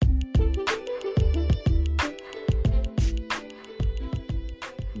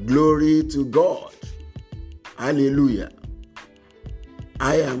Glory to God. Hallelujah.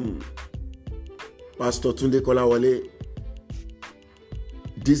 I am Pastor Tunde Kolawole.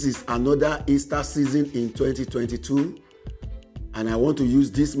 This is another Easter season in 2022, and I want to use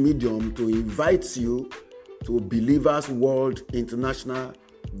this medium to invite you to Believers World International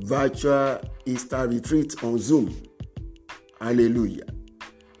Virtual Easter Retreat on Zoom. Hallelujah.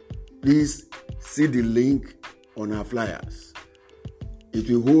 Please see the link on our flyers. It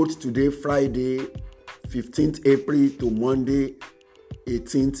will hold today, Friday, 15th April to Monday,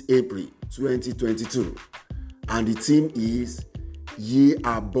 18th April, 2022. And the theme is, Ye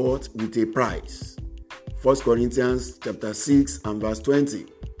are bought with a price. 1 Corinthians chapter 6 and verse 20.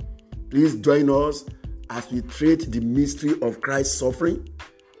 Please join us as we treat the mystery of Christ's suffering,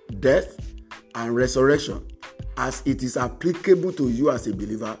 death, and resurrection as it is applicable to you as a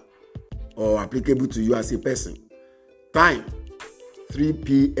believer or applicable to you as a person. Time, 3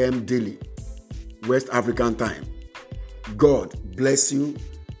 p.m. daily, West African time. God bless you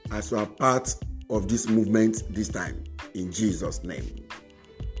as you are part of this movement this time. In Jesus' name.